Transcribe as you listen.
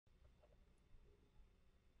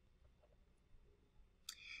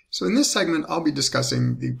So in this segment, I'll be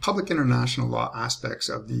discussing the public international law aspects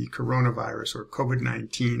of the coronavirus or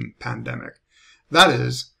COVID-19 pandemic. That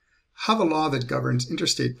is, how the law that governs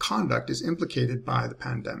interstate conduct is implicated by the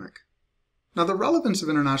pandemic. Now, the relevance of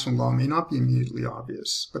international law may not be immediately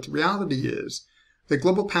obvious, but the reality is that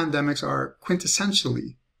global pandemics are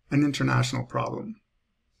quintessentially an international problem.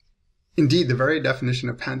 Indeed, the very definition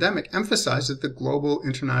of pandemic emphasizes the global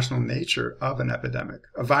international nature of an epidemic.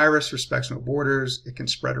 A virus respects no borders, it can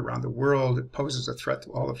spread around the world, it poses a threat to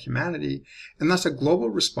all of humanity, and thus a global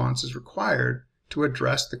response is required to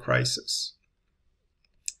address the crisis.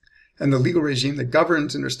 And the legal regime that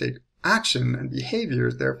governs interstate action and behavior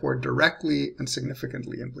is therefore directly and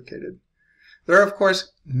significantly implicated. There are, of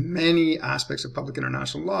course, many aspects of public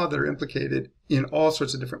international law that are implicated in all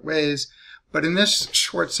sorts of different ways, but in this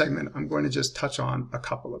short segment, I'm going to just touch on a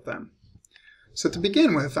couple of them. So to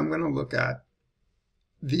begin with, I'm going to look at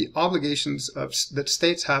the obligations that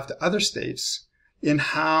states have to other states in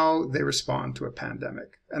how they respond to a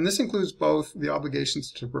pandemic. And this includes both the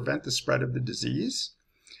obligations to prevent the spread of the disease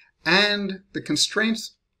and the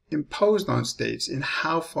constraints imposed on states in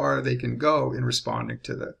how far they can go in responding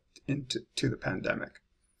to the pandemic.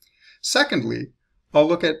 Secondly, I'll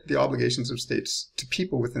look at the obligations of states to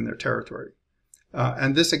people within their territory.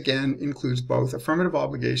 And this again includes both affirmative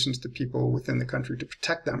obligations to people within the country to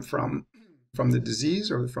protect them from the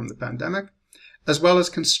disease or from the pandemic, as well as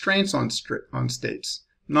constraints on states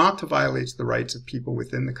not to violate the rights of people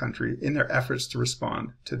within the country in their efforts to respond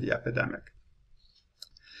to the epidemic.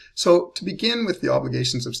 So to begin with the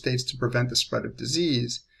obligations of states to prevent the spread of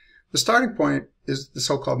disease, the starting point is the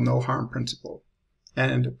so-called no harm principle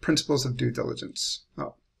and principles of due diligence.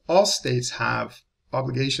 Now, all states have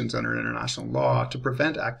obligations under international law to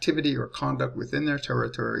prevent activity or conduct within their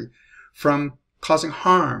territory from causing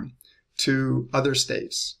harm to other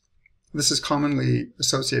states. This is commonly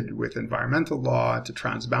associated with environmental law to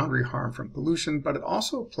transboundary harm from pollution, but it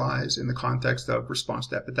also applies in the context of response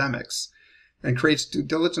to epidemics and creates due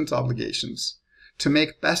diligence obligations to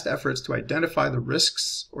make best efforts to identify the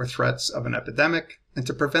risks or threats of an epidemic and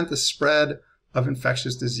to prevent the spread of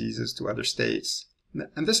infectious diseases to other states.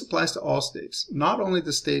 And this applies to all states, not only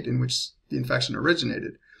the state in which the infection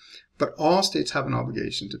originated, but all states have an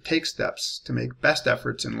obligation to take steps to make best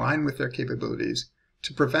efforts in line with their capabilities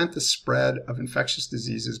to prevent the spread of infectious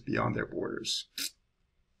diseases beyond their borders.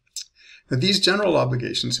 Now, these general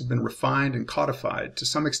obligations have been refined and codified to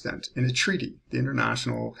some extent in a treaty, the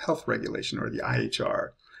International Health Regulation, or the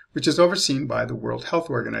IHR, which is overseen by the World Health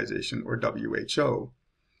Organization, or WHO.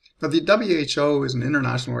 Now, the WHO is an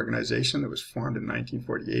international organization that was formed in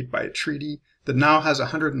 1948 by a treaty that now has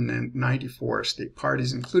 194 state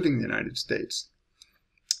parties, including the United States.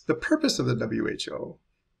 The purpose of the WHO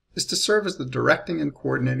is to serve as the directing and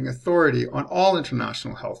coordinating authority on all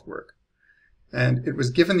international health work. And it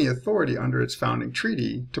was given the authority under its founding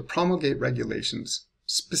treaty to promulgate regulations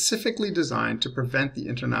specifically designed to prevent the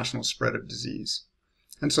international spread of disease.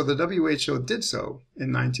 And so the WHO did so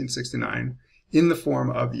in 1969 in the form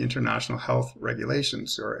of the International Health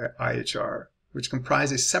Regulations, or IHR, which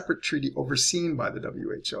comprise a separate treaty overseen by the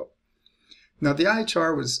WHO. Now, the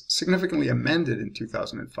IHR was significantly amended in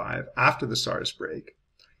 2005 after the SARS break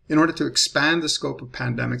in order to expand the scope of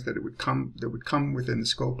pandemics that would come within the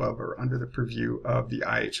scope of or under the purview of the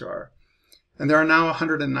IHR. And there are now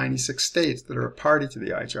 196 states that are a party to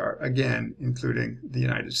the IHR, again, including the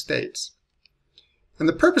United States. And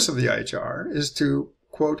the purpose of the IHR is to,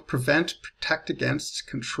 quote, prevent, protect against,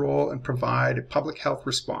 control, and provide a public health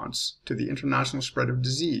response to the international spread of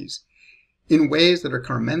disease in ways that are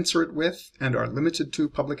commensurate with and are limited to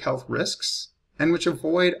public health risks, and which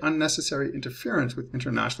avoid unnecessary interference with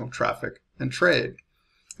international traffic and trade.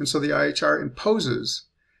 And so the IHR imposes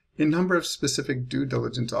a number of specific due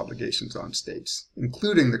diligence obligations on states,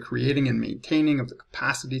 including the creating and maintaining of the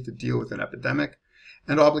capacity to deal with an epidemic,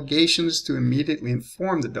 and obligations to immediately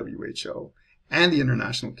inform the WHO and the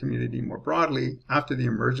international community more broadly after the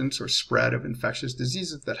emergence or spread of infectious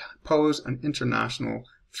diseases that pose an international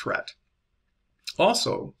threat.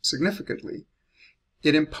 Also, significantly,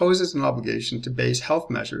 it imposes an obligation to base health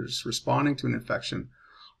measures responding to an infection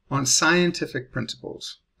on scientific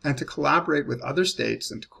principles and to collaborate with other states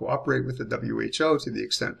and to cooperate with the WHO to the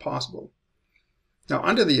extent possible. Now,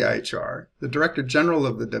 under the IHR, the Director General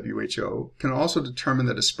of the WHO can also determine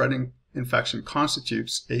that a spreading infection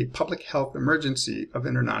constitutes a public health emergency of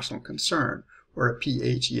international concern, or a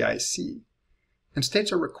PHEIC. And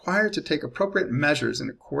states are required to take appropriate measures in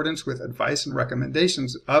accordance with advice and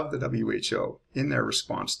recommendations of the WHO in their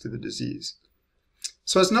response to the disease.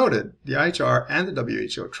 So as noted, the IHR and the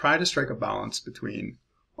WHO try to strike a balance between,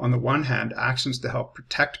 on the one hand, actions to help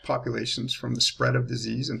protect populations from the spread of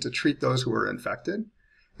disease and to treat those who are infected,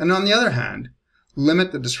 and on the other hand,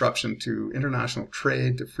 limit the disruption to international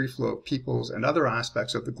trade, to free flow of peoples, and other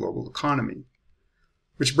aspects of the global economy.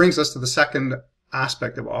 Which brings us to the second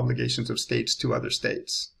aspect of obligations of states to other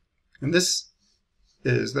states. And this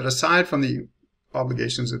is that aside from the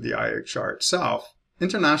obligations of the IHR itself,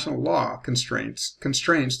 international law constrains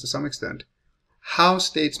to some extent how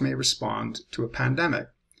states may respond to a pandemic.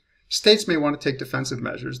 States may want to take defensive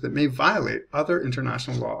measures that may violate other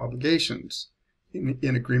international law obligations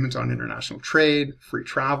in agreements on international trade, free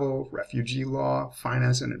travel, refugee law,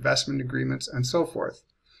 finance and investment agreements, and so forth.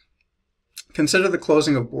 Consider the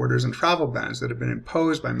closing of borders and travel bans that have been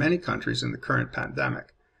imposed by many countries in the current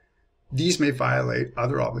pandemic. These may violate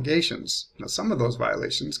other obligations. Now, some of those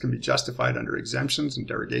violations can be justified under exemptions and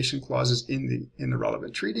derogation clauses in the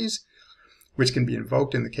relevant treaties, which can be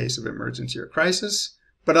invoked in the case of emergency or crisis,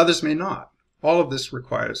 but others may not. All of this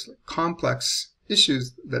requires complex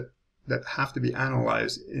issues that have to be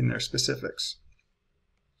analyzed in their specifics.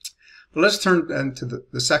 But let's turn then to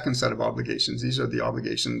the second set of obligations. These are the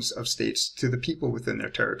obligations of states to the people within their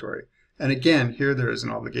territory. And again, here there is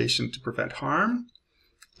an obligation to prevent harm,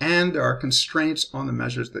 and there are constraints on the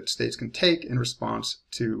measures that states can take in response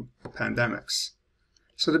to pandemics.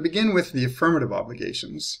 So to begin with the affirmative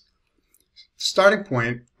obligations, the starting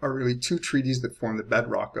point are really two treaties that form the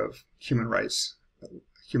bedrock of human rights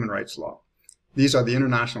law. These are the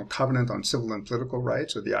International Covenant on Civil and Political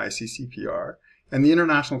Rights, or the ICCPR, and the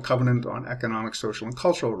International Covenant on Economic, Social, and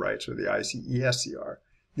Cultural Rights, or the ICESCR.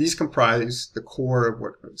 These comprise the core of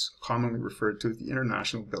what is commonly referred to as the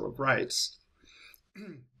International Bill of Rights.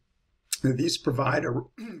 These provide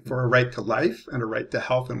for a right to life and a right to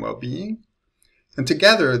health and well-being. And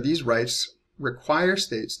together, these rights require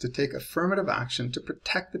states to take affirmative action to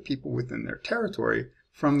protect the people within their territory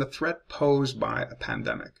from the threat posed by a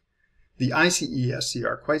pandemic. The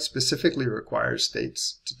ICESCR quite specifically requires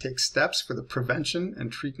states to take steps for the prevention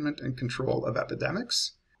and treatment and control of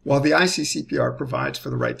epidemics, while the ICCPR provides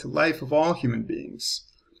for the right to life of all human beings.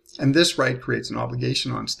 And this right creates an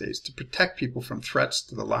obligation on states to protect people from threats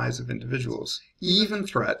to the lives of individuals, even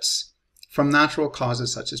threats from natural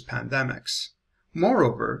causes such as pandemics.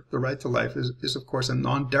 Moreover, the right to life is of course a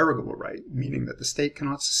non-derogable right, meaning that the state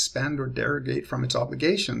cannot suspend or derogate from its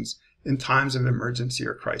obligations in times of emergency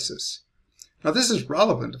or crisis. Now, this is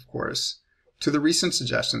relevant, of course, to the recent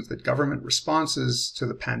suggestions that government responses to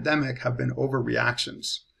the pandemic have been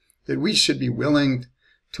overreactions, that we should be willing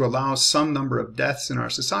to allow some number of deaths in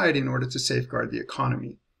our society in order to safeguard the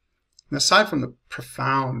economy. And aside from the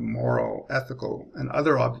profound moral, ethical, and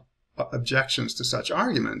other objections to such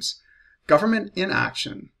arguments, government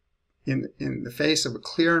inaction in the face of a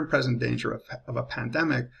clear and present danger of a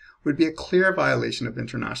pandemic would be a clear violation of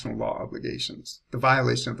international law obligations, the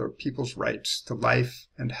violation of the people's rights to life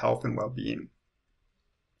and health and well-being.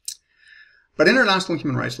 But international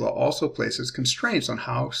human rights law also places constraints on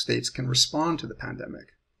how states can respond to the pandemic.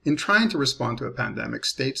 In trying to respond to a pandemic,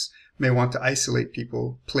 states may want to isolate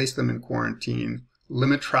people, place them in quarantine,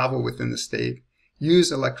 limit travel within the state,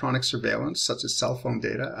 use electronic surveillance, such as cell phone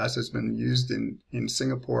data, as has been used in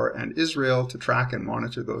Singapore and Israel to track and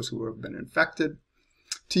monitor those who have been infected,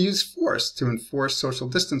 to use force to enforce social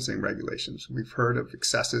distancing regulations. We've heard of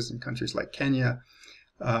excesses in countries like Kenya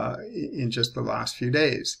in just the last few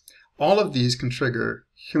days. All of these can trigger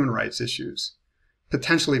human rights issues,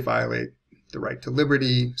 potentially violate the right to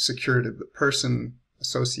liberty, security of the person,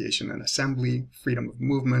 association and assembly, freedom of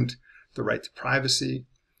movement, the right to privacy.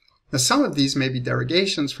 Now, some of these may be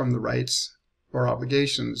derogations from the rights or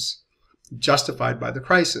obligations justified by the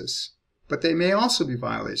crisis, but they may also be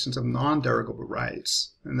violations of non-derogable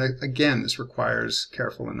rights. And again, this requires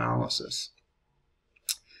careful analysis.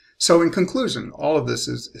 So in conclusion, all of this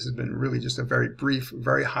has been really just a very brief,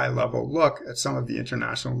 very high-level look at some of the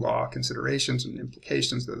international law considerations and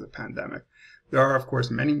implications of the pandemic. There are, of course,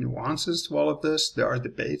 many nuances to all of this. There are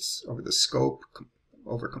debates over the scope,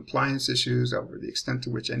 over compliance issues, over the extent to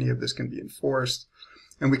which any of this can be enforced.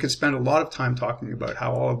 And we could spend a lot of time talking about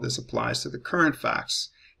how all of this applies to the current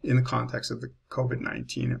facts in the context of the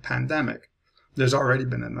COVID-19 pandemic. There's already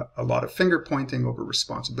been a lot of finger-pointing over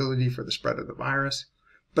responsibility for the spread of the virus,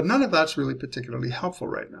 but none of that's really particularly helpful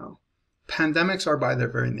right now. Pandemics are by their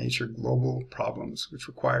very nature global problems which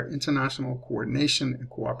require international coordination and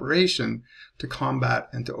cooperation to combat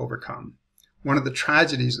and to overcome. One of the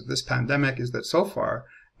tragedies of this pandemic is that so far,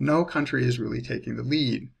 no country is really taking the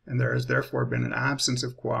lead, and there has therefore been an absence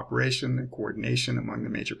of cooperation and coordination among the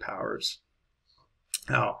major powers.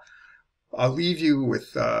 Now, I'll leave you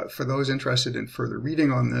with, for those interested in further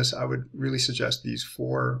reading on this, I would really suggest these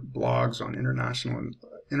 4 blogs on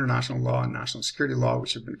international law and national security law,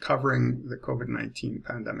 which have been covering the COVID-19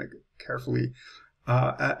 pandemic carefully,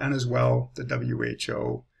 and as well the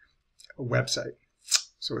WHO website.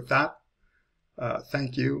 So with that,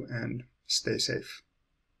 thank you and stay safe.